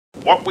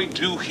What we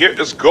do here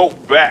is go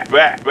back. Hello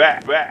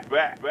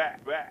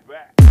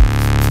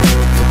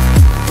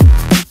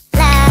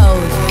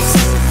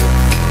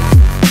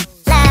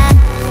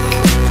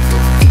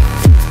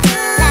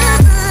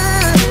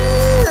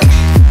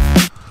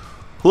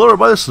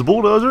everybody, this is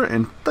Bulldozer,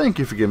 and thank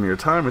you for giving me your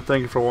time, and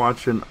thank you for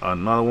watching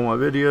another one of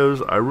my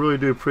videos. I really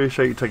do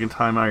appreciate you taking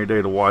time out of your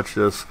day to watch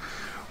this.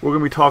 We're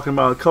going to be talking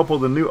about a couple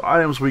of the new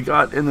items we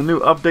got in the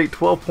new update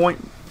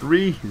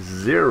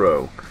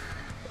 12.30.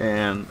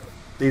 And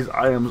these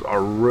items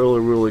are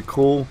really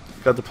cool.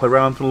 Got to play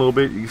around with them a little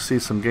bit. You can see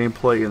some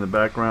gameplay in the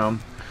background.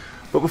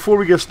 But before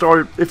we get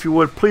started, if you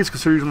would, please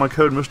consider using my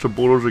code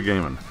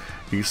MrBulldozeRGamN.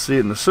 You can see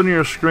it in the center of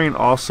your screen,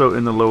 also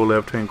in the lower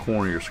left hand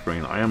corner of your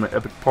screen. I am an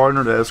Epic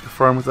partner, that is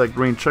confirmed with that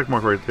green check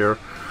mark right there.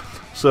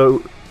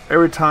 So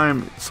every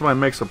time somebody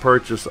makes a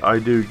purchase, I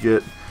do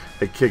get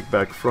a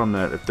kickback from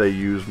that if they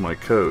use my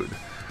code.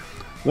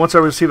 Once I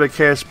receive a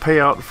cash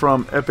payout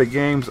from Epic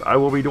Games, I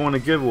will be doing a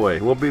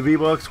giveaway. Will be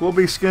V-Bucks, will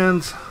be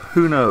skins,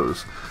 who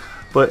knows.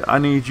 But I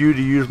need you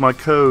to use my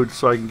code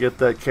so I can get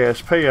that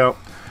cash payout,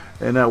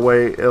 and that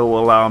way it will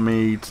allow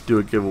me to do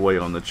a giveaway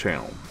on the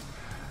channel.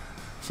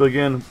 So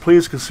again,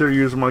 please consider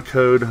using my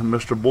code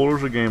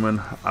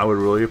MrBulldozerGamN. I would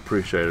really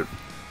appreciate it.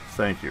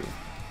 Thank you.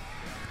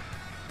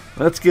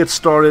 Let's get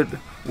started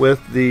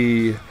with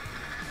the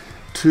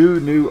two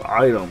new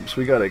items.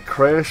 We got a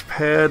crash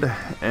pad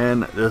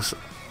and this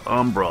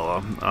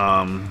umbrella.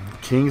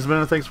 Kingsman,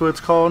 I think is what it's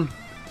called.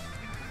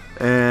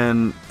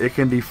 And it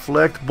can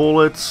deflect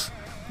bullets.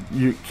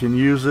 You can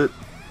use it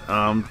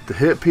to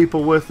hit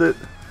people with it.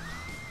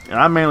 And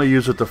I mainly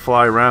use it to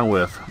fly around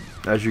with,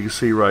 as you can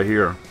see right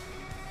here.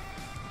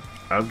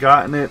 I've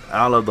gotten it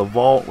out of the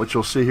vault, which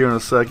you'll see here in a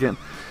second,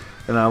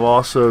 and I've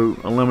also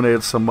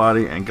eliminated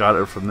somebody and got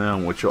it from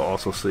them, which you'll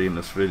also see in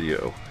this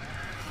video.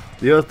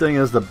 The other thing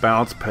is the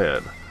bounce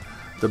pad.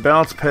 The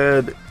bounce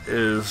pad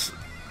is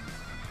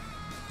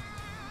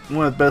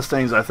one of the best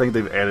things I think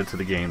they've added to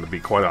the game, to be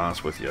quite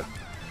honest with you.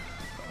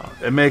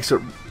 It makes it,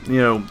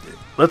 you know,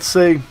 let's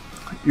say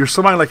you're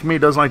somebody like me who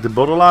doesn't like to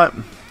build a lot.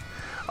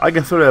 I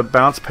can throw that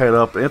bounce pad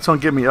up, and it's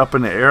going to get me up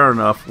in the air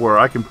enough where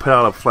I can put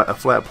out a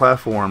flat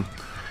platform,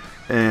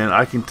 and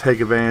I can take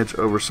advantage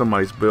over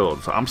somebody's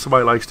build. So I'm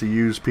somebody who likes to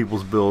use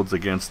people's builds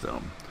against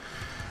them.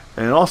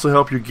 And it also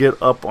helps you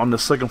get up on the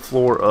second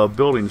floor of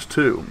buildings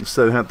too,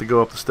 instead of having to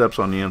go up the steps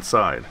on the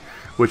inside,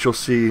 which you'll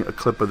see a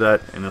clip of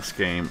that in this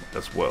game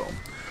as well.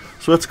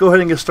 So let's go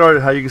ahead and get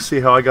started. How you can see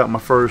how I got my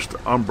first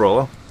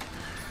umbrella.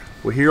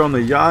 We're here on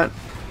the yacht.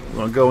 We're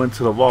going to go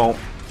into the vault,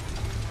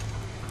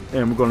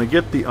 and we're going to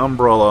get the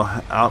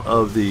umbrella out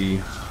of the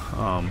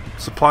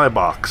supply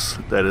box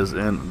that is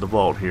in the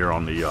vault here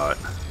on the yacht.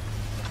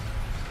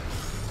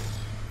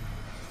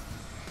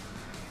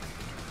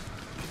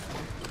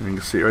 You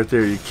can see right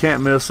there, you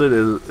can't miss it.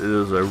 It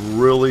is a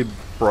really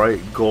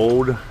bright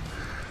gold,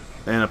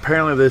 and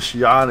apparently this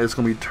yacht is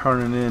going to be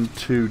turning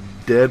into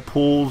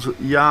Deadpool's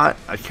yacht.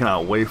 I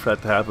cannot wait for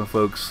that to happen,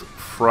 folks.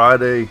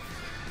 Friday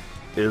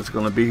is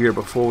going to be here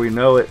before we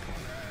know it.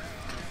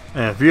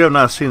 And if you have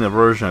not seen the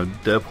version of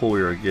Deadpool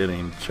we are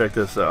getting, check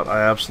this out.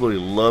 I absolutely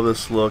love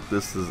this look.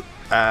 This is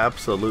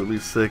absolutely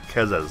sick.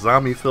 Has that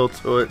zombie feel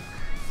to it.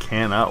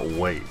 Cannot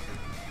wait.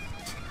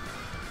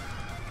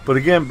 But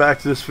again,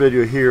 back to this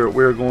video here,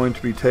 we're going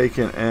to be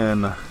taking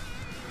and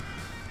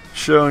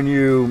showing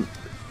you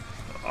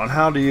on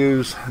how to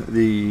use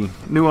the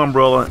new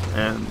umbrella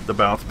and the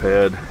bounce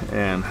pad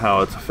and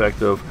how it's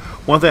effective.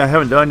 One thing I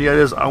haven't done yet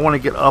is I want to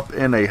get up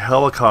in a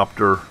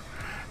helicopter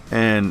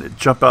and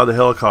jump out of the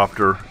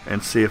helicopter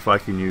and see if I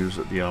can use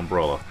the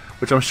umbrella,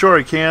 which I'm sure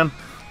I can.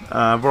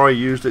 I've already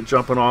used it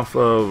jumping off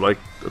of like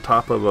the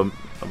top of a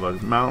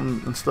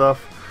mountain and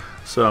stuff,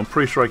 so I'm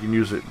pretty sure I can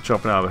use it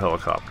jumping out of a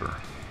helicopter.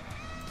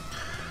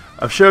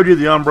 I've showed you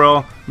the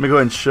umbrella. Let me go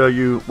ahead and show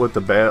you what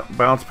the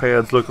bounce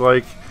pads look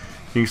like.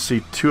 You can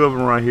see two of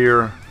them right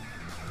here.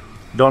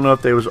 Don't know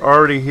if they was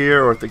already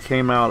here or if they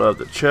came out of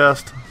the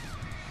chest,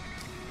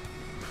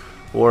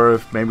 or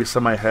if maybe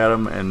somebody had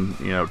them and,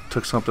 you know,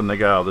 took something they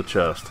got out of the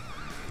chest.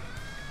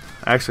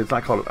 Actually, it's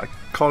not called, I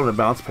call it a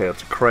bounce pad.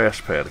 It's a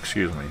crash pad.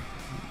 Excuse me.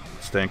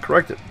 Stand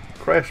corrected.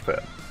 Crash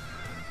pad.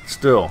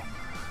 Still,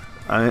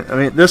 I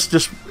mean, this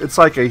just, it's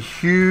like a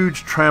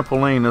huge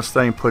trampoline this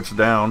thing puts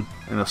down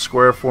in a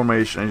square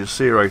formation, and you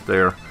see it right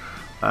there.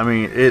 I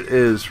mean, it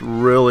is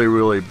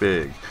really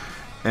big.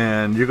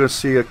 And you're going to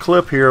see a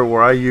clip here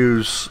where I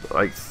use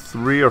like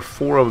 3 or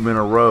 4 of them in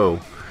a row,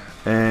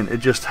 and it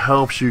just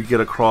helps you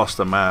get across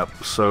the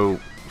map so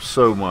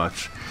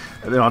much.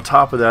 And then on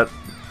top of that,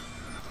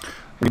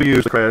 when you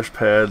use the crash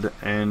pad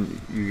and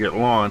you get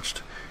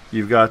launched,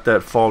 you've got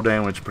that fall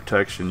damage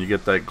protection. You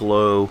get that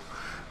glow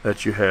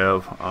that you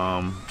have,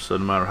 so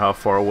no matter how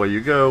far away you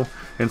go.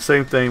 And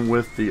same thing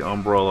with the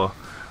umbrella,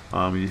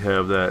 you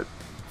have that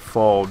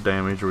fall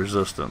damage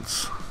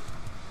resistance.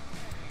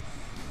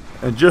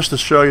 And just to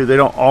show you, they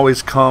don't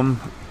always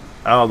come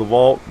out of the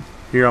vault.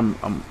 Here I'm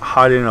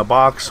hiding in a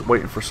box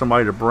waiting for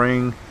somebody to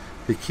bring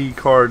the key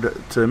card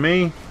to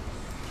me.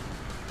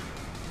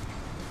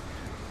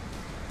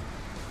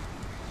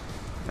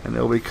 and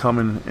they'll be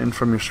coming in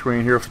from your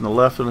screen here from the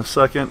left in a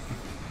second.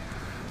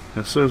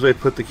 As soon as they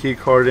put the key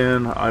card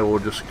in, I will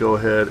just go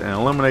ahead and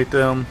eliminate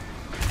them.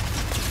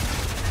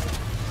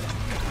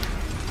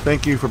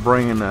 Thank you for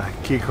bringing the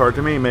key card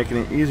to me, making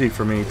it easy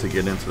for me to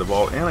get into the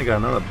vault. And I got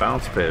another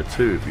bounce pad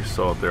too, if you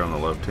saw it there on the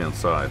left hand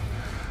side.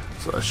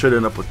 So I should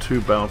end up with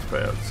 2 bounce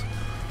pads.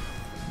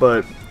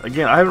 But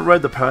again, I haven't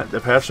read the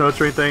patch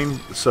notes or anything,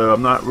 so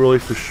I'm not really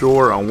for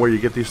sure on where you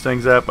get these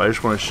things at. But I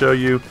just want to show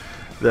you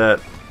that,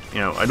 you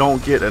know, I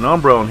don't get an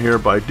umbrella in here,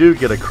 but I do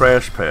get a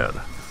crash pad.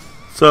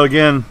 So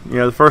again, you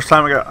know, the first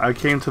time I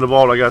came to the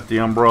vault, I got the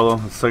umbrella.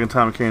 The second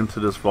time I came to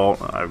this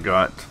vault, I've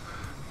got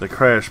the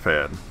crash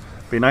pad.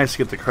 Be nice to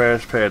get the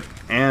crash pad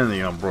and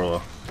the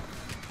umbrella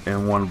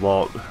in one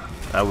vault.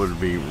 That would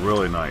be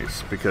really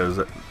nice, because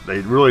they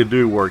really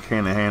do work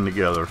hand in hand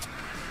together.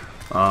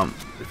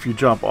 If you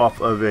jump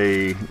off of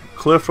a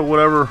cliff or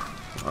whatever,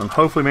 and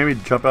hopefully maybe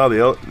jump out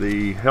of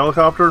the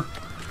helicopter,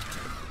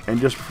 and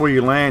just before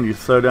you land you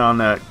throw down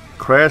that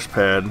crash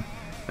pad,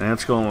 and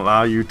it's going to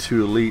allow you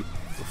to leap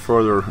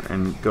further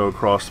and go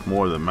across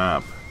more of the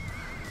map,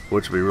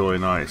 which would be really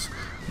nice.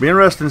 Be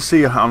interesting to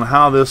see on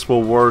how this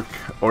will work,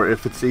 or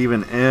if it's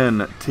even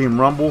in Team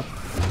Rumble,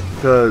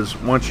 because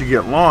once you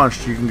get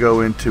launched you can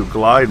go into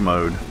glide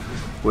mode,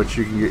 which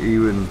you can get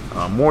even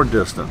more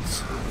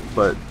distance,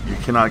 but you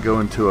cannot go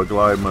into a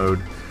glide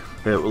mode.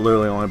 It will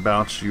literally only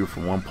bounce you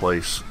from one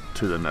place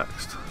to the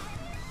next.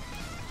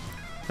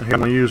 And here I'm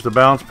going to use the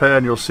bounce pad,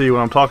 and you'll see what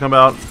I'm talking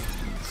about.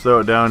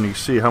 Throw it down and you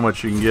see how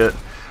much you can get.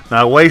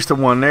 Now I wasted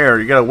one there.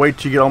 You got to wait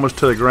till you get almost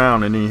to the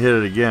ground and then you hit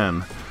it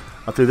again.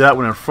 I threw that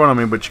one in front of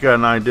me, but you got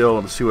an idea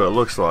to see what it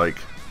looks like.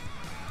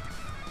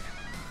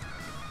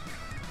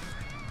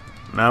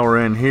 Now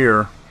we're in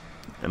here,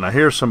 and I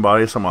hear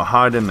somebody, so I'm going to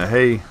hide in the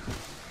hay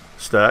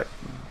stack,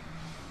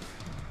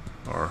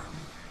 or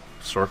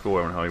circle,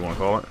 whatever the hell you want to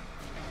call it.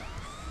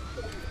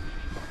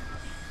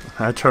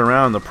 I turn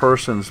around and the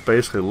person's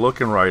basically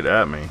looking right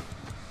at me.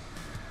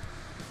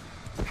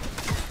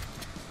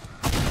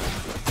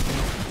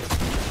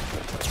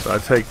 So I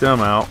take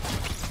them out,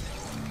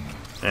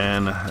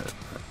 and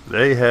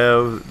they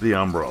have the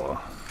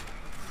umbrella.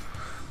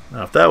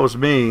 Now if that was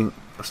me,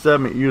 instead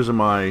of me using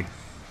my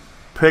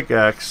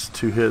pickaxe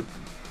to hit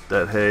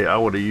that hay, I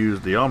would have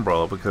used the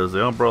umbrella, because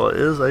the umbrella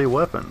is a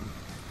weapon.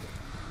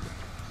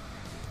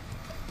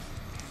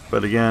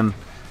 But again,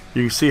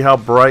 you can see how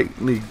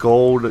brightly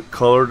gold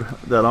colored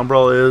that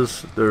umbrella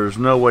is. There's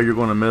no way you're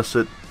going to miss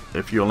it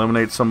if you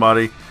eliminate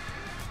somebody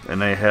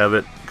and they have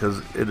it, because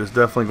it is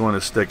definitely going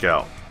to stick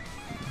out.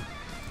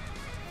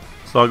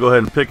 So I'll go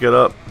ahead and pick it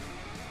up.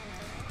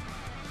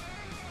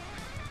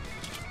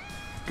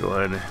 Go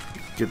ahead and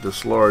get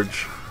this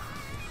large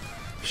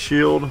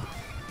shield.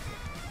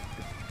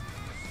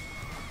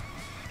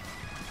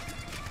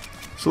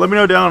 So let me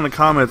know down in the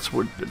comments,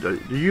 do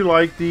you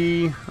like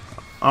the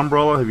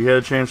umbrella? Have you had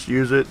a chance to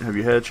use it? Have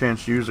you had a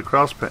chance to use the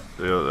crash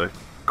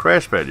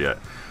pad yet?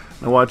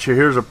 Now watch here.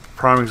 Here's a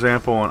prime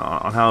example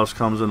on how this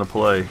comes into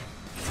play.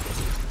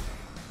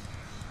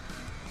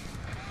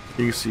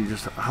 You can see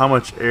just how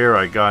much air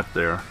I got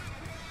there.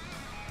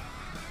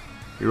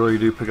 You really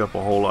do pick up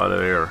a whole lot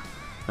of air.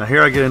 Now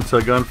here I get into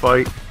a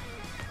gunfight,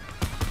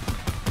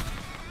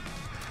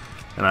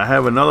 and I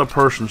have another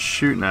person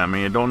shooting at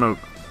me. I don't know.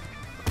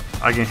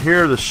 I can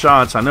hear the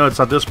shots. I know it's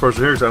not this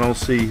person here because I don't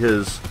see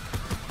his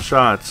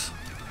shots.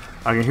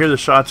 I can hear the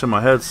shots in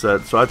my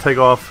headset, so I take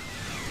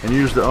off and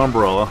use the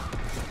umbrella.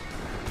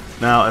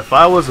 Now if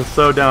I was to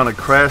throw down a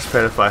crash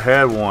pad, if I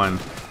had one,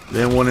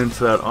 then went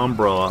into that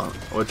umbrella,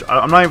 which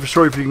I'm not even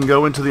sure if you can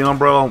go into the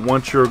umbrella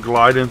once you're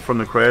gliding from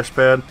the crash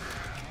pad.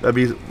 That'd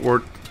be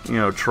worth, you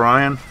know,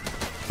 trying.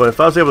 But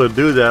if I was able to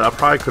do that, I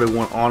probably could have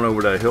went on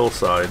over that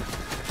hillside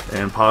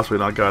and possibly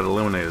not got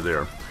eliminated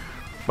there.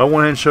 But I went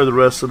ahead and show the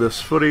rest of this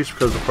footage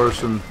because the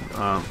person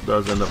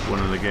does end up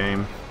winning the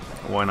game.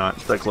 Why not?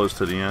 It's that close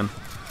to the end.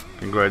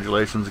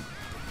 Congratulations,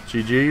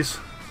 GG's.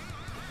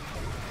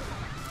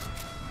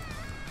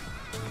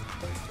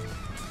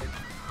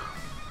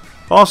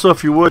 Also,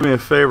 if you would me a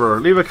favor,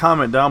 leave a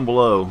comment down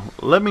below.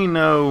 Let me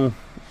know,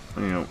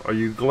 you know, are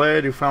you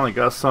glad you finally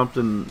got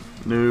something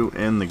new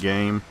in the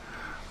game?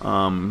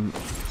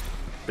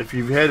 If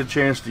you've had a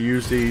chance to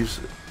use these,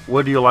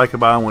 what do you like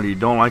about them? What do you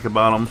don't like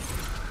about them?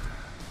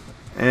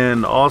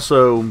 And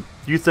also, do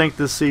you think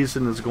this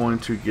season is going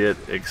to get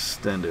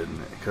extended?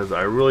 Because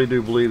I really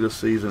do believe this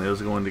season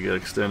is going to get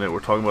extended. We're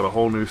talking about a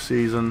whole new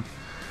season,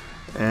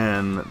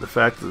 and the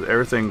fact that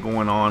everything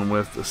going on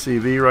with the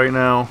CV right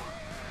now,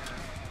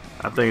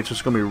 I think it's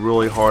just going to be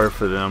really hard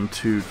for them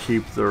to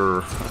keep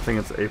their, I think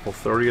it's April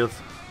 30th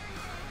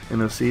in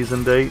the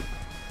season date.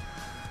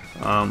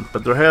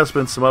 But there has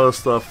been some other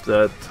stuff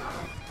that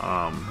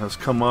has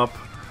come up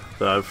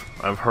that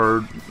I've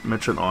heard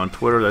mentioned on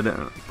Twitter that I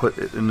didn't put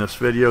it in this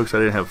video because I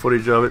didn't have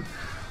footage of it.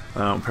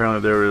 Apparently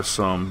there is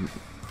some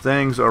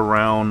things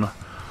around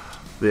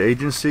the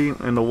agency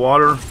in the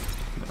water.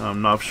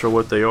 I'm not sure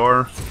what they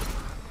are,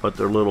 but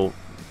they're little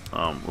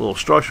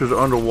structures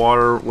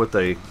underwater with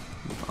a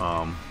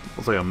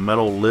looks like a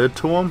metal lid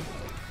to them,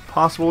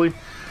 possibly.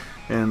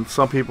 and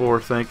some people are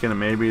thinking that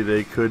maybe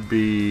they could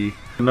be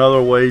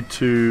another way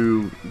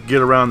to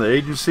get around the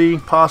agency,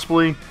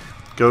 possibly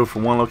go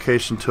from one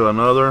location to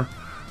another,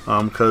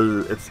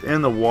 because it's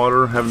in the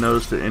water. Haven't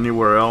noticed it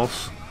anywhere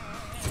else.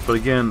 But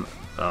again,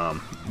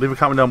 leave a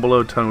comment down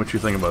below telling me what you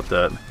think about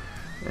that.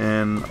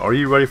 And are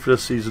you ready for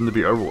this season to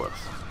be over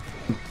with?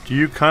 Do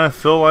you kind of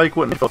feel like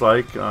what he felt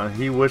like?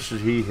 He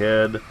wishes he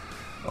had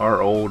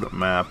our old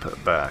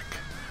map back.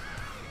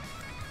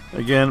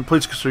 Again,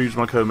 please consider using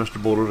my code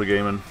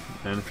MrBulldozerGamN,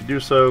 and if you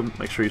do so,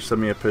 make sure you send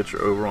me a picture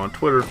over on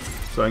Twitter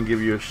so I can give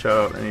you a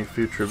shout out in any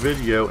future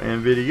video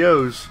and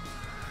videos.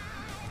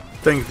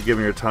 Thank you for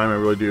giving me your time. I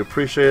really do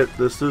appreciate it.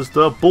 This is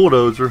the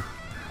Bulldozer.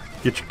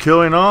 Get your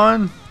killing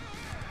on,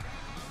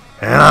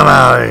 and I'm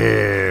out of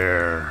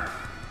here.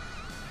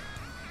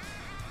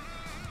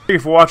 Thank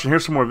you for watching.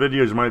 Here's some more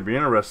videos you might be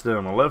interested in.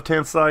 On the left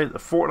hand side, the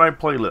Fortnite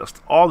playlist.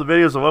 All the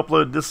videos I've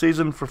uploaded this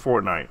season for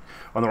Fortnite.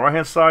 On the right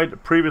hand side, the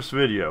previous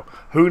video.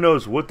 Who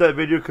knows what that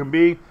video can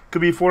be?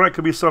 Could be Fortnite,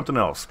 could be something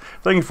else.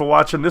 Thank you for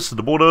watching. This is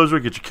the Bulldozer.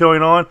 Get your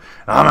killing on.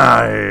 I'm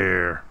out of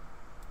here.